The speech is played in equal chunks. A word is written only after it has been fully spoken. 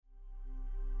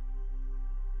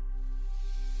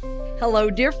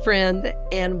Hello, dear friend,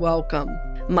 and welcome.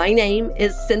 My name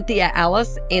is Cynthia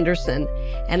Alice Anderson,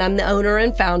 and I'm the owner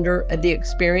and founder of the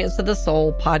Experience of the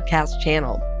Soul podcast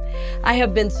channel. I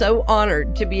have been so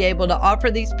honored to be able to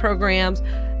offer these programs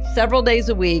several days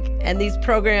a week, and these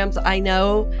programs I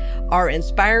know are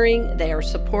inspiring, they are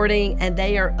supporting, and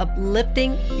they are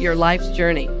uplifting your life's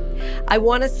journey. I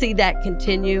want to see that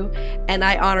continue, and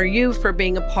I honor you for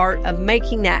being a part of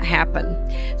making that happen.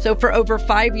 So for over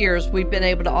 5 years, we've been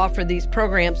able to offer these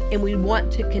programs, and we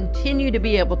want to continue to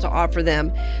be able to offer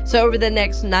them. So over the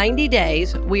next 90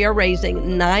 days, we are raising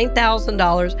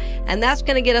 $9,000, and that's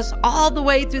going to get us all the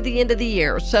way through the end of the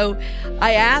year. So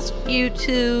I ask you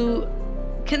to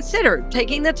consider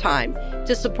taking the time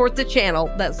to support the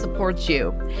channel that supports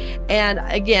you. And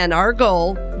again, our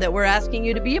goal that we're asking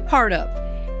you to be a part of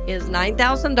is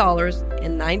 $9,000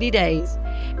 in 90 days.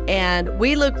 And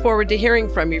we look forward to hearing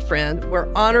from you, friend.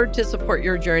 We're honored to support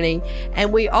your journey,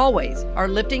 and we always are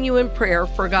lifting you in prayer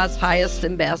for God's highest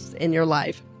and best in your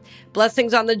life.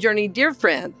 Blessings on the journey, dear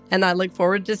friend, and I look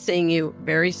forward to seeing you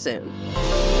very soon.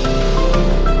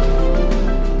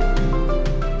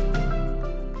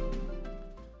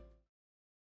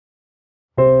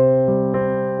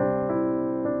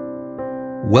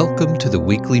 Welcome to the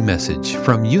weekly message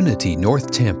from Unity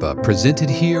North Tampa, presented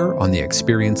here on the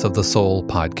Experience of the Soul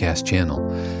podcast channel.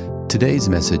 Today's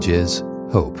message is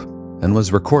Hope, and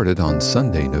was recorded on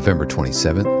Sunday, November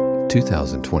 27th,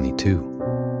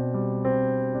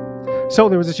 2022. So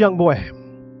there was this young boy,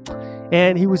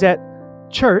 and he was at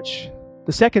church,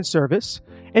 the second service,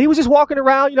 and he was just walking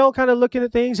around, kind of looking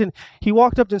at things, and he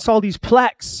walked up and saw these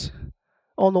plaques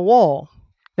on the wall.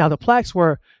 Now, the plaques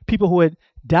were people who had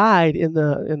died in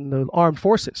the armed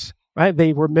forces, right?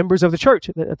 They were members of the church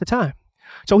at the time.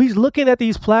 So he's looking at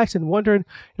these plaques and wondering,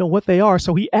 what they are.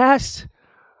 So he asked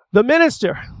the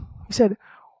minister, he said,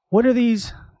 "What are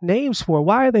these names for?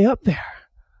 Why are they up there?"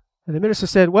 And the minister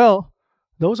said, "Well,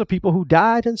 those are people who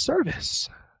died in service."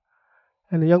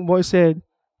 And the young boy said,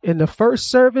 "In the first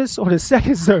service or the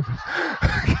second service?"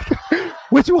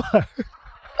 Which one?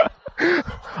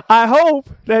 I hope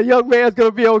that young man's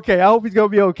going to be okay. I hope he's going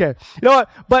to be okay. You know what?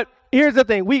 But here's the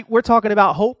thing. We're talking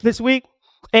about hope this week,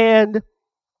 and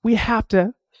we have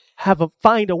to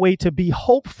find a way to be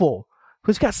hopeful.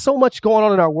 Because we've got so much going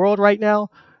on in our world right now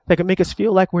that can make us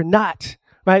feel like we're not,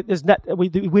 right?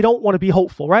 We don't want to be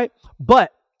hopeful, right?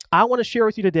 But I want to share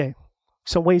with you today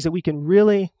some ways that we can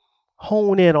really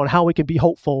hone in on how we can be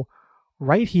hopeful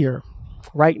right here,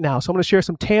 right now. So I'm going to share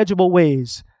some tangible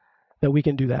ways that we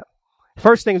can do that.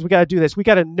 First thing is we got to do this. We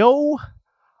got to know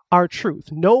our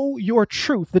truth. Know your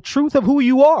truth, the truth of who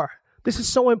you are. This is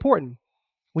so important.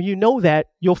 When you know that,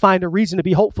 you'll find a reason to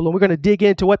be hopeful, and we're going to dig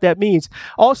into what that means.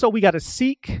 Also, we got to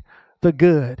seek the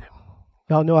good.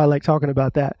 Y'all know I like talking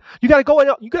about that. You got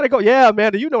to go. Yeah,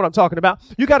 Amanda, you know what I'm talking about.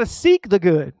 You got to seek the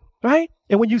good, right?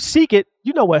 And when you seek it,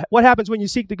 you know what happens when you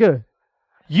seek the good?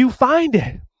 You find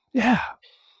it. Yeah.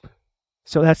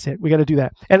 So that's it. We got to do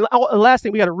that. And the last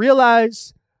thing, we got to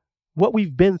realize what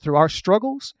we've been through, our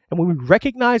struggles. And when we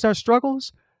recognize our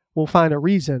struggles, we'll find a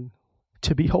reason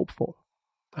to be hopeful.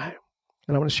 Right?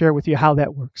 And I want to share with you how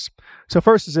that works. So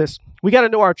first is this. We got to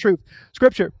know our truth.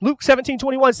 Scripture, Luke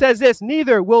 17:21 says this,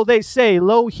 "Neither will they say,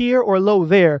 lo here or lo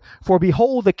there, for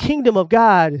behold, the kingdom of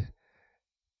God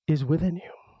is within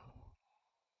you."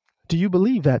 Do you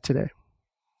believe that today?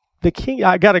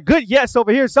 I got a good yes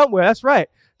over here somewhere. That's right.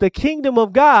 The kingdom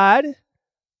of God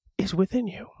is within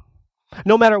you.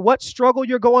 No matter what struggle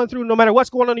you're going through, no matter what's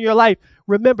going on in your life,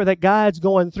 remember that God's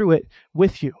going through it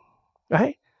with you,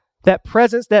 right? That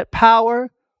presence, that power,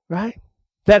 right?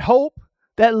 That hope,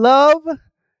 that love,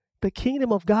 the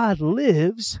kingdom of God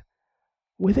lives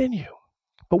within you.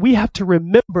 But we have to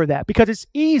remember that, because it's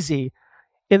easy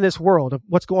in this world of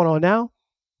what's going on now.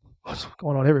 What's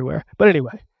going on everywhere. But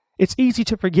anyway, it's easy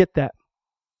to forget that.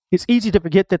 It's easy to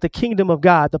forget that the kingdom of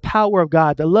God, the power of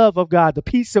God, the love of God, the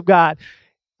peace of God,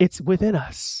 it's within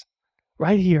us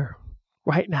right here,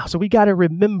 right now. So we got to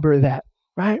remember that,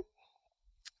 right?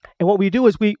 And what we do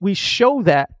is we show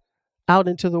that out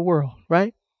into the world,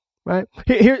 right? Right?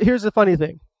 Here's the funny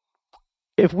thing.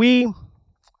 If we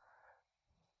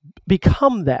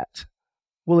become that,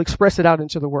 we'll express it out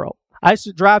into the world. I used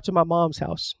to drive to my mom's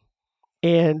house,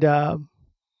 and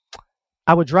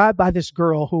I would drive by this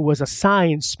girl who was a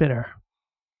sign spinner.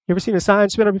 You ever seen a sign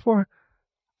spinner before?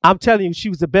 I'm telling you, she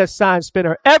was the best sign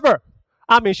spinner ever.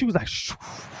 I mean, she was like,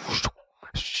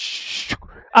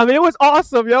 it was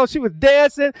awesome, She was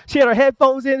dancing. She had her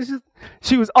headphones in.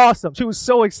 She was awesome. She was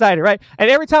so excited, right? And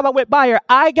every time I went by her,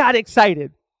 I got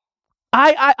excited.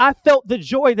 I felt the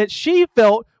joy that she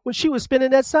felt when she was spinning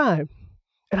that sign.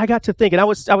 And I got to thinking, I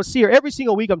would see her every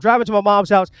single week. I'm driving to my mom's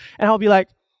house, and I'll be like,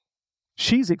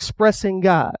 she's expressing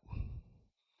God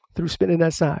through spinning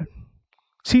that sign.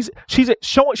 She's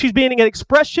being an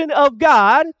expression of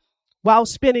God while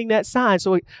spinning that sign.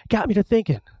 So it got me to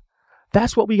thinking,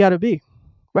 that's what we got to be,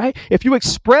 right? If you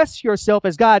express yourself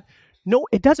as God, no,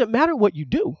 it doesn't matter what you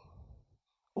do.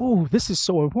 Oh, this is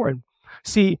so important.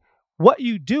 See, what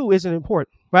you do isn't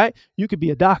important, right? You could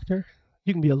be a doctor.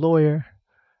 You can be a lawyer,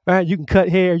 right? You can cut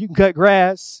hair. You can cut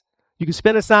grass. You can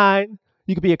spin a sign.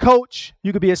 You could be a coach.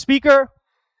 You could be a speaker,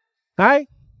 right?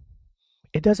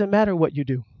 It doesn't matter what you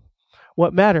do.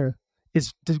 What matters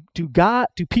is do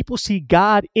people see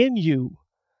God in you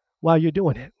while you're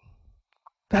doing it?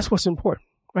 That's what's important,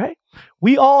 right?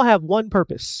 We all have one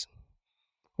purpose,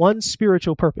 one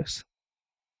spiritual purpose.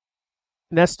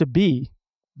 And that's to be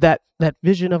that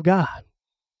vision of God,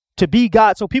 to be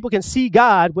God so people can see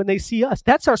God when they see us.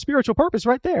 That's our spiritual purpose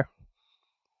right there.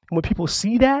 And when people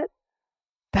see that,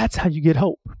 that's how you get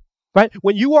hope, right?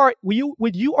 When you are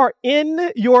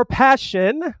in your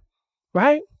passion,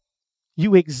 right?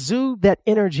 You exude that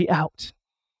energy out.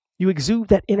 You exude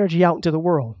that energy out into the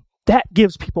world. That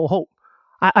gives people hope.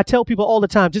 I tell people all the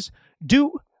time, just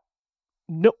do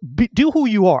who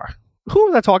you are. Who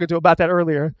was I talking to about that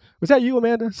earlier? Was that you,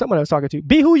 Amanda? Someone I was talking to.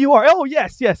 Be who you are. Oh,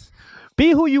 yes.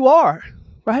 Be who you are,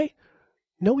 right?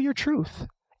 Know your truth.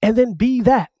 And then be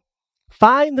that.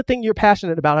 Find the thing you're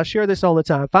passionate about. I share this all the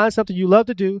time. Find something you love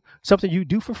to do, something you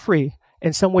do for free,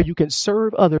 and some way you can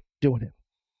serve others doing it.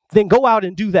 Then go out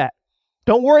and do that.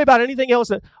 Don't worry about anything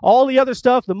else. All the other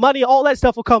stuff, the money, all that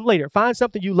stuff will come later. Find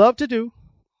something you love to do,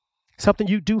 something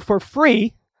you do for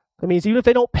free. That means even if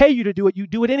they don't pay you to do it, you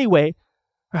do it anyway,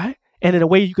 right? And in a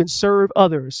way you can serve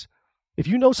others. If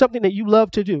you know something that you love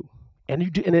to do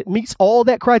and it meets all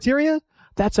that criteria,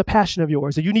 that's a passion of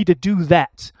yours, and you need to do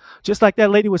that. Just like that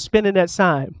lady was spinning that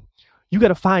sign. You got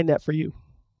to find that for you.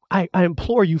 I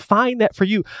implore you, find that for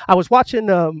you. I was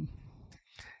watching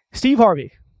Steve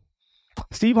Harvey.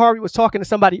 Steve Harvey was talking to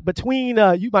somebody between,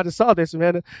 you might have saw this,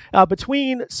 Amanda,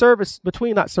 between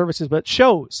not services, but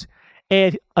shows.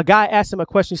 And a guy asked him a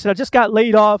question. He said, I just got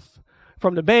laid off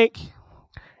from the bank,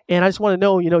 and I just want to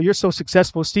know, you're so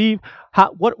successful, Steve,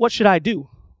 what should I do?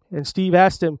 And Steve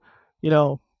asked him,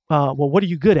 well, what are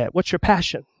you good at? What's your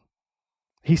passion?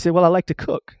 He said, well, I like to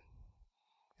cook.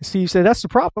 And Steve said, that's the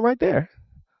problem right there.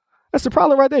 That's the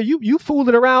problem right there. You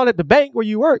fooling around at the bank where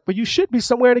you work, but you should be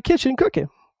somewhere in the kitchen cooking.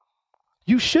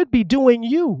 You should be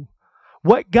doing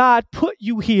what God put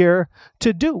you here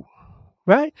to do,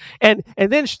 right? And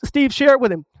then Steve shared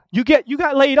with him, you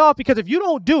got laid off because if you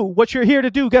don't do what you're here to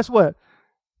do, guess what?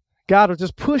 God will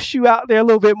just push you out there a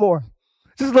little bit more.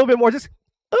 Just a little bit more. Just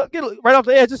get right off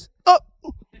the edge. Just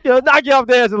knock you off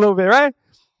the edge a little bit, right?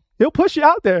 He'll push you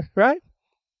out there, right?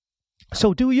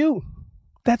 So do you.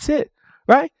 That's it,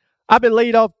 right? I've been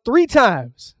laid off 3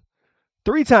 times,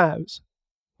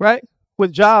 right?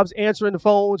 With jobs answering the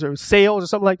phones or sales or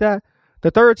something like that.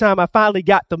 The 3rd time I finally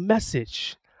got the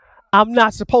message. I'm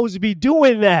not supposed to be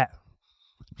doing that.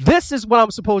 This is what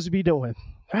I'm supposed to be doing,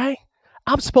 right?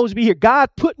 I'm supposed to be here. God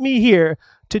put me here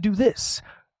to do this.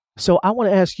 So I want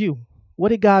to ask you, what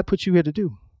did God put you here to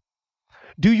do?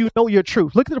 Do you know your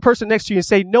truth? Look at the person next to you and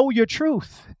say, know your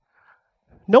truth.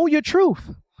 Know your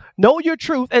truth. Know your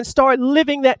truth and start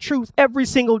living that truth every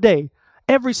single day,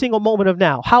 every single moment of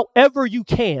now, however you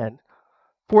can,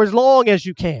 for as long as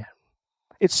you can.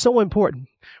 It's so important.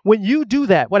 When you do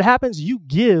that, what happens? You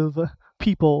give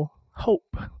people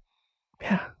hope.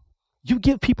 Yeah. You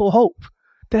give people hope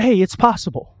that, hey, it's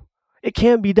possible. It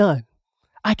can be done.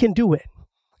 I can do it.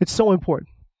 It's so important.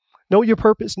 Know your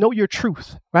purpose, know your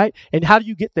truth, right? And how do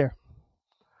you get there?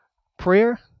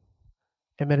 Prayer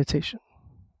and meditation.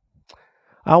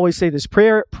 I always say this,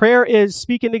 prayer is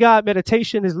speaking to God,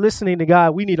 meditation is listening to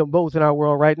God. We need them both in our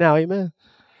world right now, amen?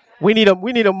 We need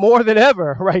them more than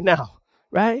ever right now,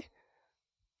 right?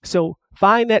 So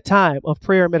find that time of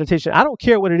prayer and meditation. I don't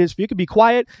care what it is for you. It can be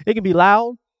quiet, it can be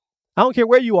loud. I don't care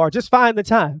where you are, just find the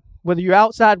time. Whether you're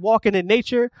outside walking in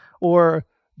nature or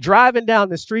driving down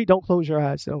the street, don't close your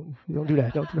eyes. Don't do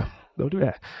that. Don't do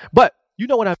that. But you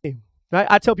know what I mean, right?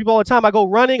 I tell people all the time, I go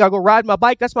running, I go ride my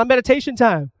bike. That's my meditation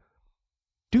time.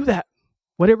 Do that.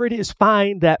 Whatever it is,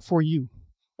 find that for you,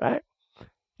 right?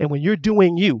 And when you're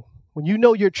doing when you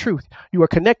know your truth, you are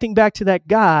connecting back to that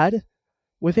God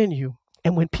within you.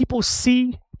 And when people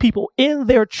see people in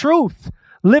their truth,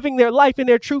 living their life in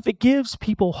their truth, it gives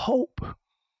people hope.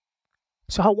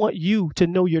 So I want you to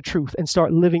know your truth and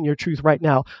start living your truth right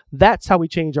now. That's how we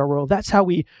change our world. That's how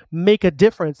we make a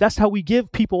difference. That's how we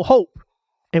give people hope.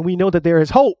 And we know that there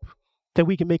is hope that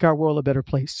we can make our world a better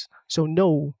place. So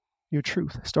know your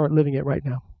truth. Start living it right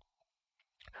now.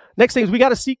 Next thing is we got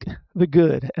to seek the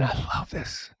good. And I love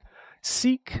this.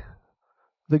 Seek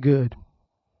the good.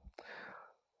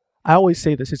 I always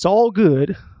say this. It's all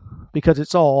good because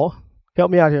it's all, help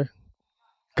me out here.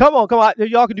 Come on.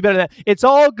 Y'all can do better than that. It's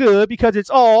all good because it's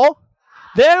all,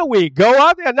 there we go.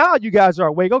 Out there. Now you guys are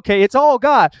awake. Okay, it's all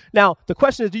God. Now, the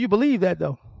question is, do you believe that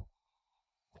though?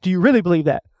 Do you really believe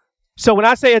that? So when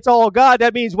I say it's all God,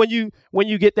 that means when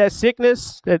you get that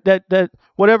sickness, that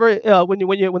whatever, when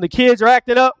the kids are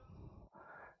acting up,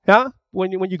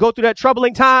 when you go through that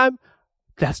troubling time,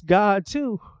 that's God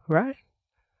too, right?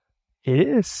 It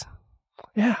is.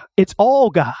 Yeah, it's all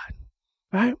God,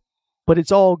 right? But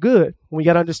it's all good. We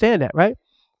got to understand that, right?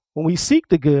 When we seek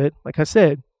the good, like I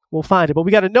said, we'll find it. But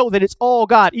we got to know that it's all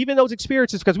God, even those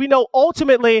experiences, because we know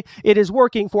ultimately it is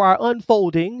working for our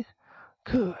unfolding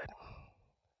good.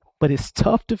 But it's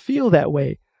tough to feel that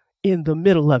way in the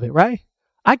middle of it, right?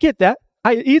 I get that.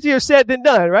 Easier said than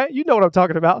done, right? You know what I'm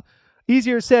talking about.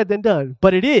 Easier said than done.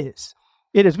 But it is.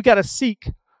 It is. We got to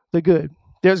seek the good.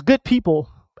 There's good people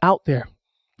out there.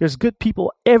 There's good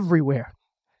people everywhere.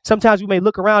 Sometimes we may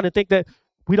look around and think that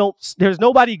there's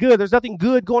nobody good. There's nothing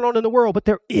good going on in the world, but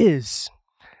there is.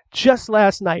 Just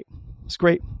last night, it's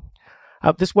great.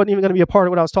 This wasn't even going to be a part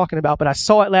of what I was talking about, but I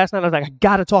saw it last night. I was like, I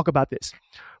got to talk about this.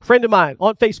 A friend of mine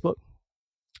on Facebook,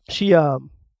 she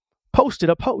posted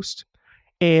a post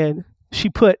and she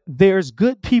put, there's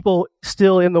good people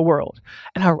still in the world.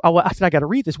 And I said, I got to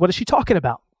read this. What is she talking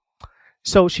about?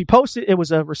 So she posted, it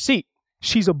was a receipt.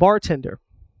 She's a bartender.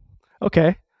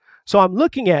 Okay. So I'm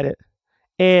looking at it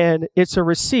and it's a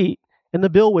receipt and the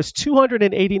bill was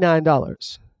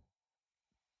 $289.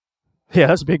 Yeah,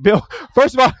 that's a big bill.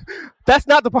 First of all, that's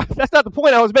not the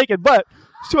point I was making, but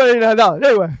it's $289.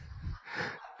 Anyway,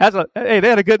 hey, they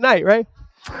had a good night, right?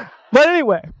 But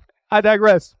anyway, I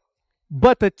digress.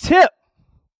 But the tip,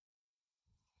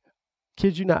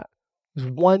 kid you not, was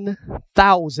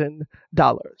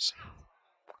 $1,000.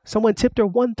 Someone tipped her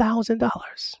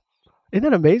 $1,000. Isn't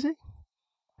that amazing?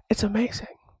 It's amazing.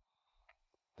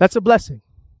 That's a blessing.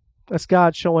 That's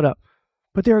God showing up.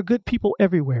 But there are good people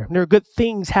everywhere. There are good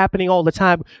things happening all the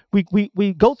time. We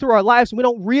go through our lives and we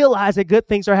don't realize that good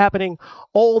things are happening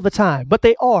all the time. But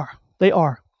they are. They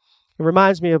are. It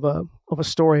reminds me of a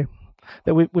story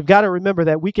that we've got to remember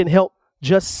that we can help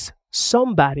just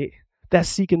somebody that's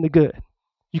seeking the good.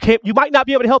 You might not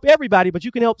be able to help everybody, but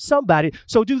you can help somebody.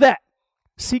 So do that.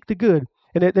 Seek the good.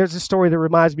 And there's a story that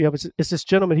reminds me of it's this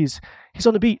gentleman. He's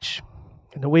on the beach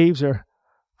and the waves are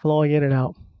flowing in and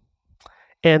out.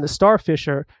 And the starfish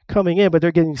are coming in, but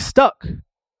they're getting stuck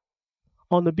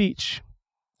on the beach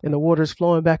and the water's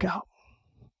flowing back out.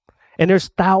 And there's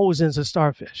thousands of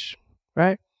starfish,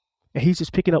 right? And he's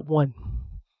just picking up one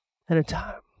at a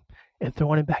time and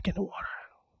throwing it back in the water.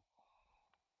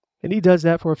 And he does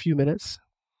that for a few minutes.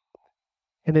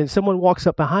 And then someone walks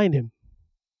up behind him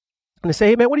and they say,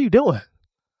 hey man, what are you doing?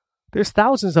 There's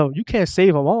thousands of them. You can't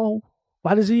save them all.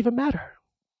 Why does it even matter?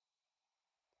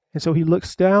 And so he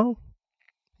looks down.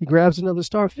 He grabs another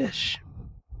starfish,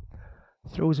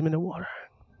 throws him in the water.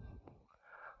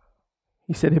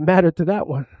 He said, it mattered to that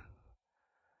one.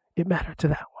 It mattered to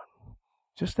that one.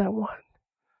 Just that one.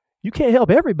 You can't help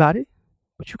everybody,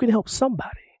 but you can help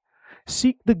somebody.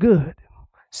 Seek the good.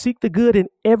 Seek the good in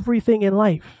everything in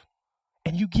life.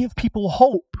 And you give people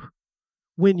hope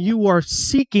when you are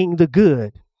seeking the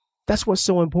good. That's what's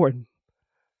so important.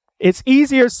 It's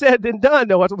easier said than done,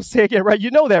 though. I'm going to say again, right? You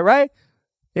know that, right?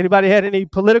 Anybody had any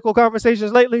political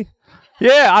conversations lately?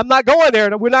 Yeah, I'm not going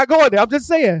there. We're not going there. I'm just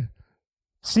saying,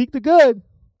 seek the good.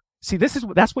 See,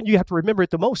 that's when you have to remember it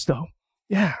the most, though.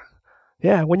 Yeah.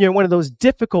 When you're in one of those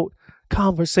difficult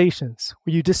conversations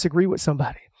where you disagree with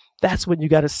somebody, that's when you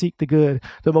got to seek the good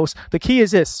the most. The key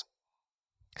is this.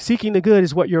 Seeking the good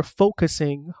is what you're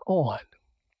focusing on.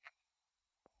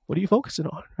 What are you focusing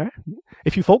on, right?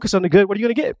 If you focus on the good, what are you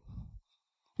going to get?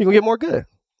 You're going to get more good.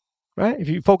 Right? If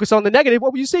you focus on the negative,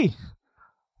 what will you see?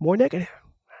 More negative.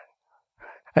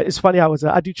 It's funny.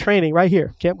 I do training right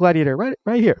here, Camp Gladiator,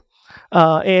 right here,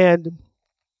 and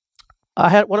I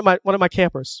had one of my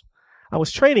campers. I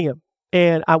was training him,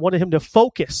 and I wanted him to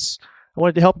focus. I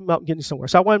wanted to help him out getting somewhere,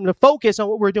 so I wanted him to focus on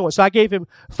what we're doing. So I gave him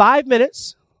 5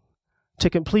 minutes to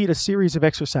complete a series of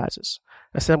exercises.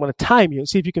 I said, I'm going to time you and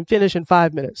see if you can finish in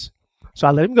 5 minutes. So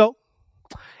I let him go.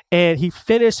 And he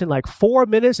finished in like 4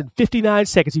 minutes and 59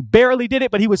 seconds. He barely did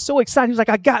it, but he was so excited. He was like,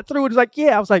 I got through it. He was like,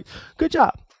 yeah. I was like, good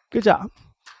job. Good job.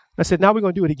 I said, now we're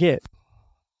going to do it again.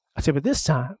 I said, but this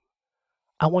time,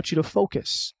 I want you to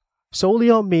focus solely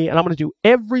on me, and I'm going to do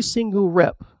every single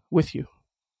rep with you.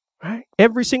 Right?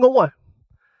 Every single one.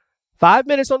 5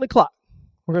 minutes on the clock.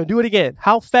 We're going to do it again.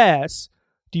 How fast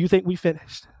do you think we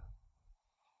finished?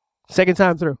 Second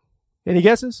time through. Any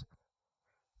guesses?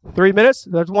 3 minutes?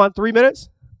 There's one, 3 minutes?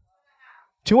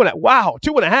 2.5. Wow,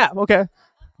 2.5. Okay.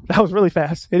 That was really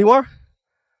fast. Any more?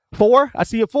 4? I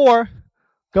see a 4.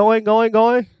 Going.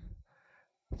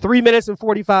 3 minutes and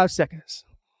 45 seconds.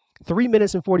 3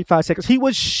 minutes and 45 seconds. He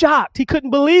was shocked. He couldn't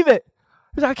believe it.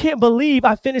 He said, I can't believe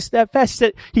I finished that fast.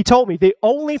 He told me the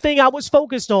only thing I was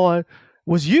focused on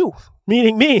was you,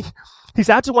 meaning me. He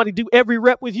said, I just want to do every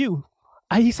rep with you.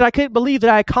 He said, I can't believe that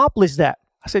I accomplished that.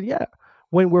 I said, yeah,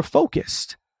 when we're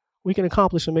focused, we can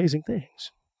accomplish amazing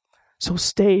things. So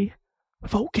stay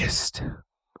focused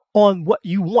on what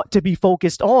you want to be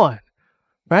focused on,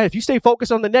 right? If you stay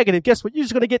focused on the negative, guess what? You're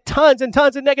just going to get tons and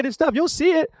tons of negative stuff. You'll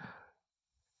see it.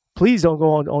 Please don't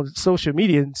go on social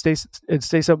media and say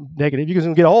something negative. You're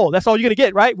going to get all. That's all you're going to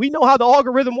get, right? We know how the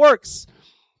algorithm works.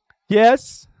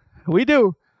 Yes, we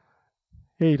do.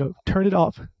 Hey, turn it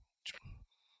off.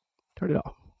 Turn it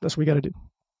off. That's what we got to do.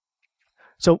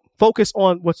 So focus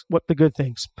on what the good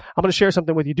things. I'm going to share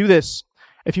something with you. Do this.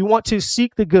 If you want to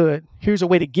seek the good, here's a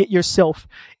way to get yourself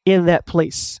in that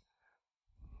place.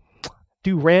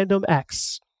 Do random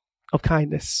acts of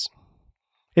kindness.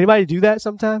 Anybody do that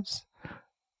sometimes?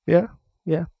 Yeah.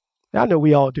 I know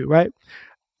we all do, right?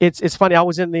 It's funny. I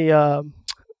was in the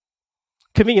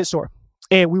convenience store,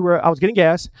 and I was getting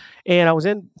gas, and I was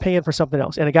paying for something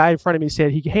else. And a guy in front of me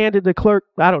said, he handed the clerk,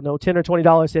 I don't know, $10 or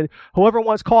 $20, said, whoever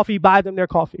wants coffee, buy them their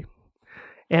coffee.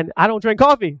 And I don't drink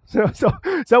coffee. So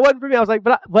it wasn't for me. I was like,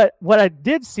 but what I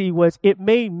did see was it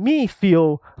made me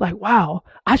feel like, wow,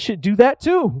 I should do that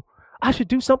too. I should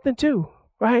do something too,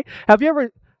 right? Have you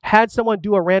ever had someone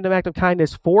do a random act of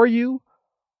kindness for you,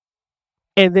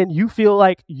 and then you feel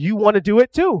like you want to do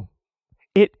it too?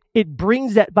 It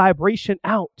brings that vibration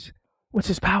out, which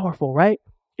is powerful, right?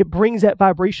 It brings that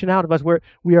vibration out of us where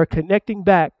we are connecting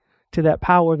back to that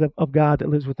power of God that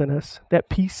lives within us, that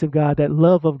peace of God, that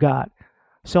love of God.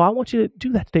 So I want you to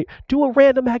do that today. Do a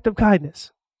random act of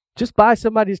kindness. Just buy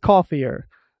somebody's coffee or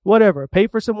whatever. Pay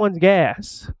for someone's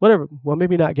gas. Whatever. Well,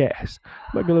 maybe not gas.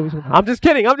 I'm just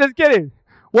kidding.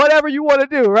 Whatever you want to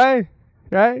do, right?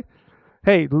 Right?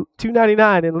 Hey,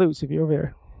 $2.99 in Loose if you're over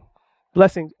there.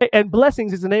 Blessings. And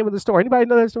Blessings is the name of the store. Anybody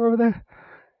know that store over there?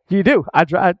 You do.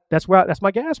 That's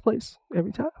my gas place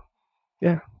every time.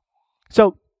 Yeah.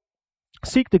 So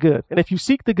seek the good. And if you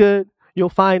seek the good, you'll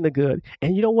find the good.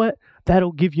 And you know what?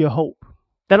 That'll give you hope.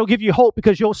 That'll give you hope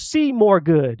because you'll see more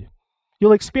good.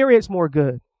 You'll experience more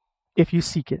good if you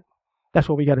seek it. That's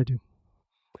what we got to do.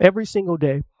 Every single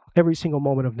day, every single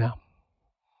moment of now.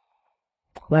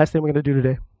 Last thing we're going to do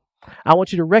today. I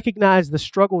want you to recognize the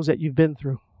struggles that you've been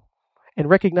through. And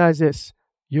recognize this.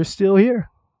 You're still here.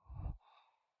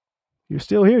 You're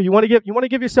still here. You want to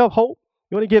give yourself hope?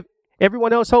 You want to give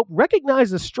everyone else hope? Recognize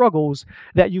the struggles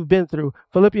that you've been through.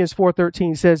 Philippians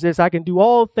 4:13 says this, I can do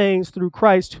all things through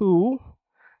Christ who,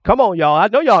 come on, y'all. I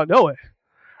know y'all know it.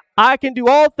 I can do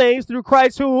all things through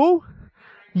Christ who,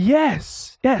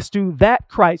 yes, through that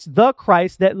Christ, the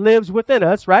Christ that lives within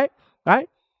us, right? Right?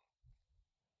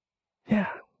 Yeah.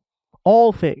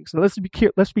 All things. Now let's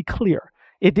be clear.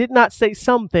 It did not say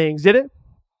some things, did it?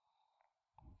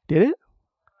 Did it?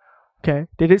 Okay.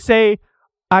 Did it say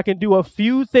I can do a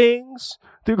few things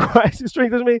through Christ who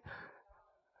strengthens me?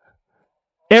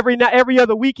 Every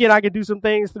other weekend I can do some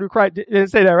things through Christ. It didn't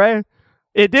say that, right?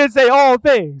 It did say all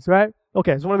things, right?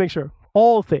 Okay, so I want to make sure.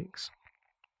 All things.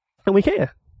 And we can.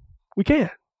 We can.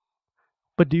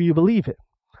 But do you believe it?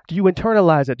 Do you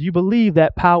internalize it? Do you believe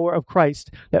that power of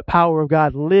Christ, that power of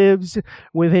God lives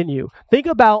within you? Think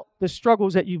about the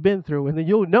struggles that you've been through, and then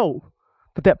you'll know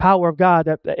that power of God,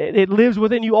 that it lives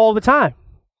within you all the time.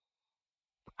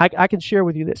 I can share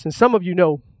with you this, and some of you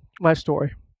know my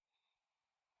story.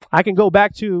 I can go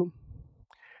back to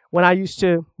when I used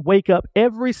to wake up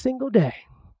every single day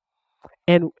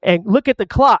and look at the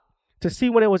clock to see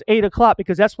when it was 8 o'clock,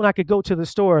 because that's when I could go to the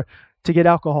store to get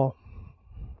alcohol.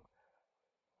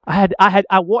 I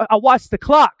watched the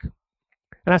clock,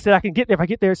 and I said I can get there. If I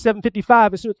get there at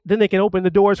 7:55, then they can open the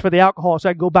doors for the alcohol, so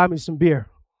I can go buy me some beer.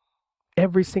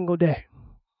 Every single day.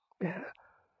 Yeah.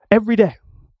 Every day.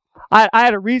 I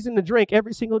had a reason to drink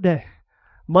every single day.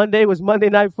 Monday was Monday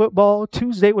Night Football.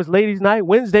 Tuesday was Ladies Night.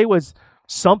 Wednesday was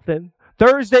something.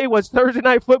 Thursday was Thursday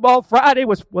Night Football. Friday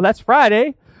was, that's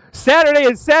Friday. Saturday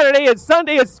is Saturday, and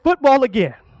Sunday is football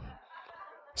again.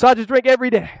 So I just drink every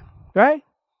day, right?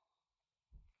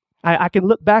 I can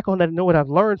look back on that and know what I've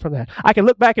learned from that. I can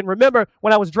look back and remember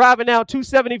when I was driving down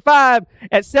 275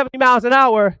 at 70 miles an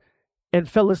hour and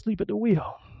fell asleep at the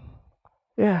wheel.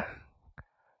 Yeah.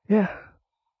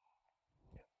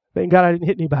 Thank God I didn't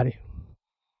hit anybody.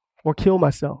 or kill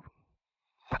myself.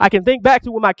 I can think back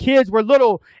to when my kids were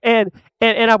little and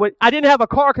I didn't have a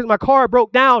car because my car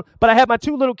broke down, but I had my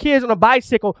 2 little kids on a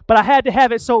bicycle, but I had to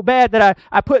have it so bad that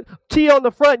I put Tia on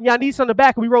the front and Yanis on the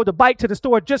back, and we rode the bike to the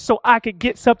store just so I could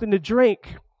get something to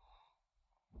drink.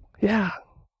 Yeah,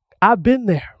 I've been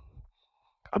there.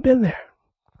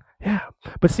 Yeah.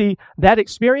 But see, that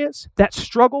experience, that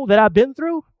struggle that I've been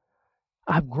through,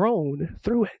 I've grown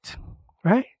through it,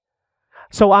 right?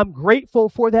 So I'm grateful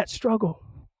for that struggle.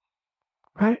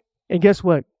 Right? And guess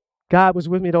what? God was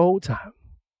with me the whole time.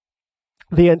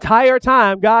 The entire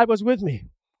time, God was with me.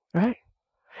 Right?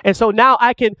 And so now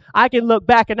I can look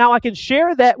back, and now I can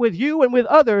share that with you and with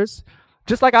others.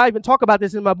 Just like I even talk about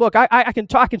this in my book. I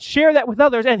can share that with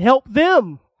others and help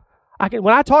them.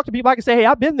 When I talk to people, I can say, hey,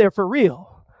 I've been there for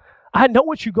real. I know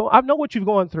what you've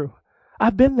gone through.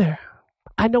 I've been there.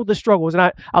 I know the struggles.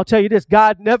 And I'll tell you this,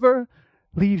 God never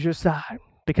leaves your side.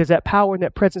 Because that power and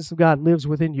that presence of God lives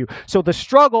within you. So the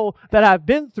struggle that I've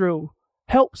been through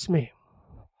helps me.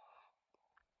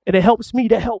 And it helps me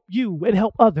to help you and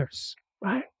help others,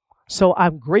 right? So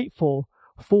I'm grateful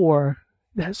for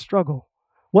that struggle.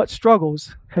 What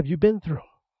struggles have you been through?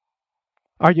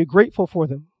 Are you grateful for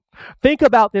them? Think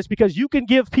about this, because you can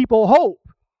give people hope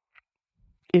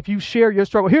if you share your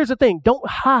struggle. Here's the thing. Don't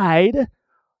hide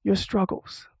your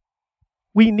struggles.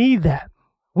 We need that.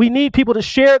 We need people to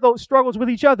share those struggles with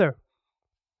each other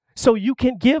so you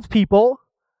can give people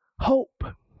hope.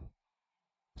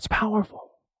 It's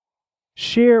powerful.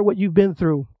 Share what you've been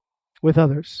through with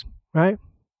others, right?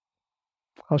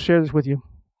 I'll share this with you.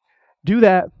 Do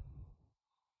that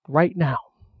right now.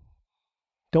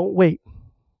 Don't wait.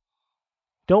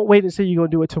 Don't wait and say you're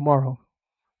going to do it tomorrow.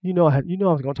 You know I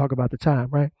was going to talk about the time,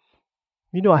 right?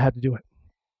 You know I have to do it.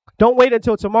 Don't wait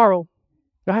until tomorrow,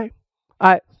 right?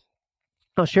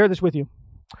 I'll share this with you.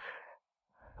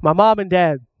 My mom and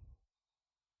dad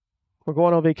were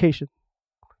going on vacation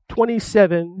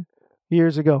 27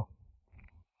 years ago.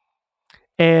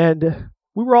 And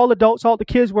we were all adults. All the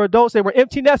kids were adults. They were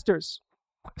empty nesters.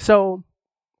 So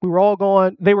they were all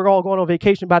going on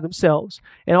vacation by themselves.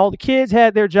 And all the kids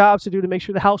had their jobs to do to make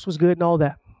sure the house was good and all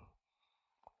that.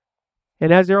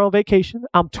 And as they're on vacation,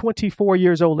 I'm 24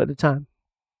 years old at the time.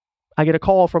 I get a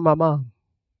call from my mom.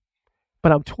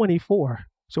 But I'm 24.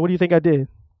 So what do you think I did?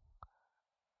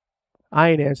 I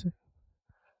ain't answered.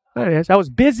 I was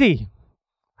busy.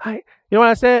 You know what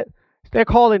I said? They're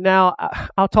calling now.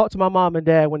 I'll talk to my mom and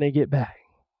dad when they get back.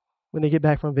 When they get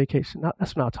back from vacation.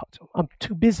 That's when I'll talk to them. I'm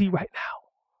too busy right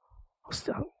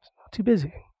now. I'm too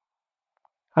busy.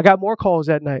 I got more calls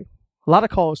that night. A lot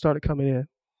of calls started coming in.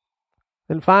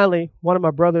 And finally, one of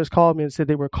my brothers called me and said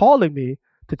they were calling me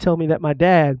to tell me that my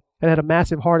dad had a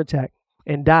massive heart attack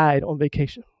and died on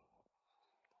vacation.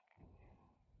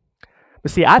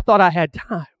 But see, I thought I had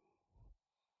time.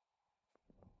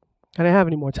 I didn't have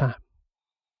any more time.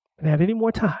 I didn't have any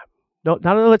more time. No,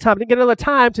 not another time. I didn't get another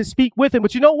time to speak with him.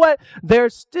 But you know what?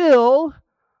 There's still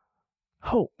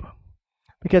hope.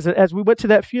 Because as we went to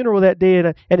that funeral that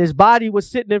day and his body was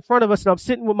sitting in front of us, and I'm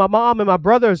sitting with my mom and my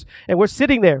brothers, and we're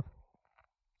sitting there.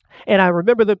 And I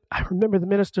remember the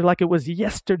minister like it was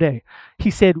yesterday. He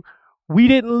said, we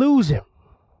didn't lose him.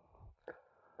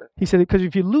 He said, because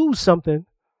if you lose something,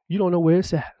 you don't know where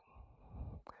it's at.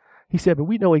 He said, but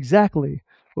we know exactly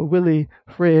where Willie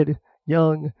Fred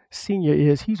Young Sr.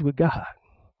 is. He's with God.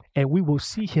 And we will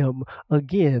see him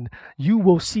again. You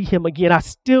will see him again. I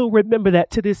still remember that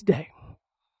to this day.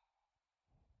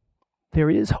 There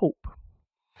is hope.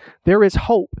 There is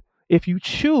hope if you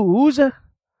choose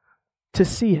to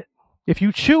see it. If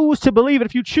you choose to believe it,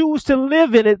 if you choose to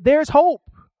live in it, there's hope.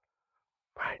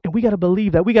 Right? And we got to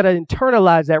believe that. We got to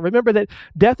internalize that. Remember that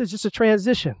death is just a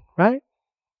transition, right?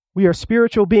 We are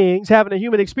spiritual beings having a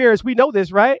human experience. We know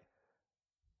this, right?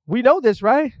 We know this,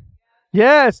 right?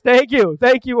 Yes, thank you.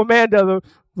 Thank you, Amanda.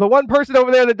 The one person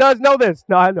over there that does know this.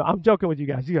 No, I know. I'm joking with you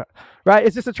guys. Right?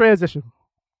 It's just a transition.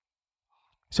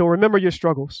 So remember your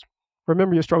struggles.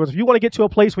 Remember your struggles. If you want to get to a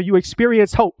place where you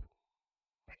experience hope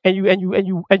and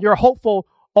you're hopeful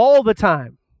all the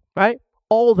time, right?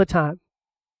 All the time,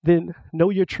 then know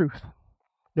your truth.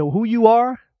 Know who you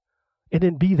are, and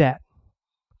then be that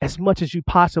as much as you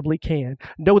possibly can.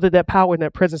 Know that power and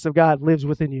that presence of God lives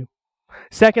within you.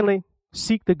 Secondly,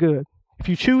 seek the good. If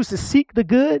you choose to seek the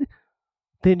good,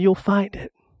 then you'll find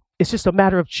it. It's just a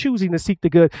matter of choosing to seek the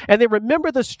good. And then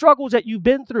remember the struggles that you've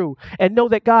been through and know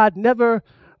that God never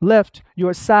left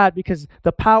your side because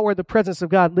the power and the presence of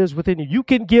God lives within you. You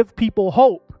can give people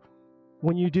hope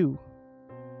when you do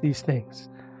these things.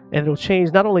 And it'll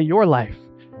change not only your life,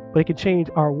 but it can change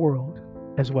our world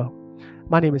as well.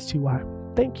 My name is T.Y.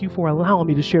 Thank you for allowing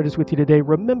me to share this with you today.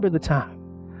 Remember, the time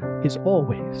is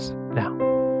always now.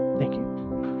 Thank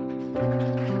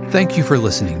you. Thank you for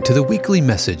listening to the weekly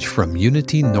message from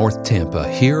Unity North Tampa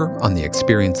here on the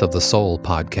Experience of the Soul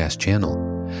podcast channel.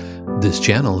 This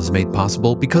channel is made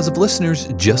possible because of listeners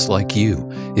just like you.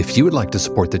 If you would like to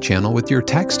support the channel with your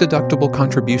tax-deductible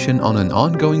contribution on an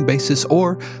ongoing basis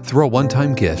or through a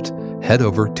one-time gift, head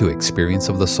over to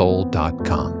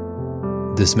experienceofthesoul.com.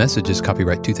 This message is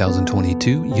copyright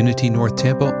 2022, Unity North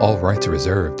Tampa, all rights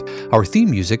reserved. Our theme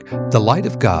music, The Light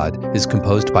of God, is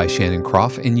composed by Shannon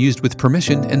Croft and used with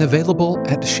permission and available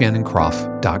at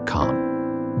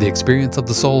shannoncroft.com. The Experience of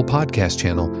the Soul podcast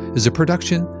channel is a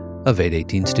production of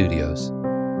 818 Studios.